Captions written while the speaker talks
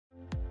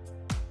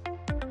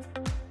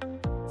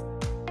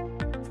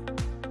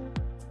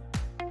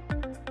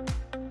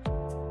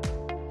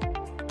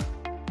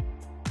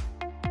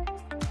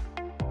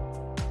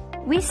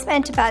We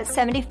spent about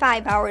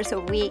 75 hours a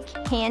week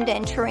hand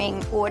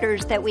entering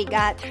orders that we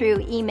got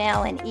through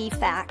email and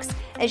e-fax.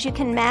 As you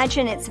can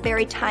imagine, it's a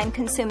very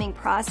time-consuming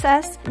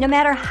process. No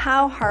matter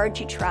how hard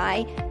you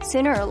try,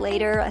 sooner or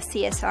later a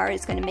CSR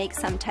is going to make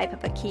some type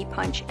of a key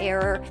punch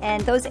error,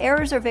 and those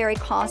errors are very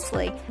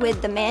costly.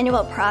 With the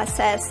manual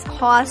process,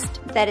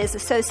 cost that is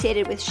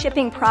associated with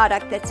shipping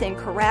product that's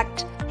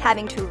incorrect,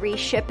 having to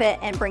reship it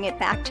and bring it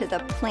back to the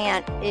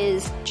plant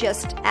is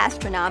just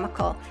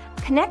astronomical.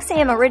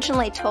 Connexium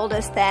originally told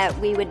us that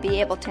we would be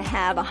able to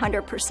have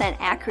 100%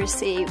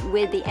 accuracy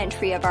with the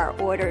entry of our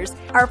orders.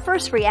 Our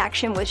first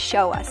reaction was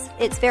show us.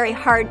 It's very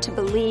hard to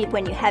believe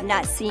when you have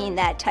not seen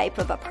that type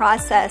of a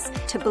process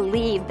to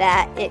believe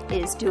that it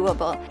is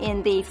doable.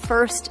 In the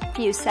first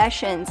few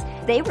sessions,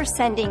 they were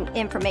sending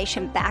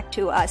information back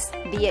to us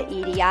via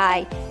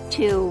EDI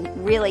to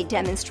really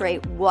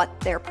demonstrate what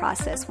their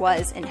process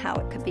was and how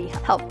it could be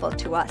helpful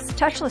to us.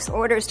 Touchless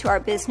orders to our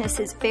business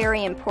is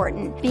very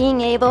important. Being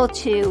able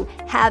to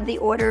have the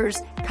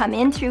orders come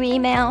in through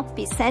email,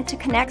 be sent to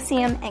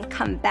Connexium, and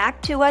come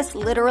back to us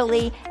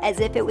literally as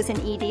if it was an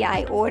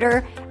EDI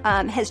order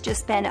has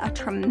just been a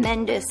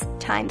tremendous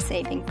time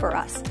saving for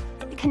us.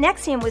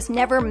 Connexium was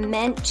never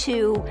meant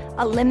to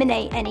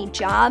eliminate any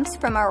jobs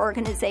from our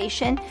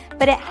organization,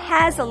 but it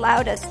has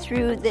allowed us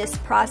through this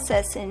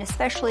process, and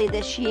especially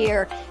this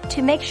year,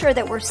 to make sure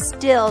that we're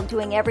still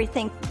doing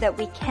everything that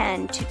we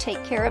can to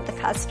take care of the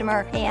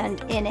customer and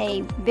in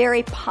a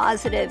very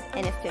positive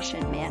and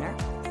efficient manner.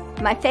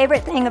 My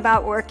favorite thing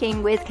about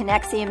working with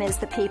Connexium is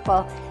the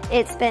people.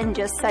 It's been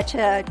just such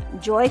a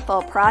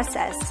joyful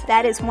process.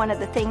 That is one of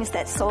the things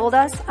that sold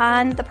us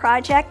on the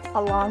project,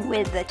 along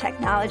with the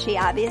technology,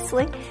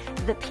 obviously.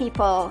 The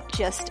people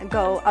just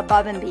go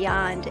above and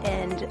beyond,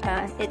 and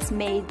it's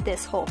made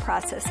this whole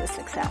process a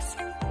success.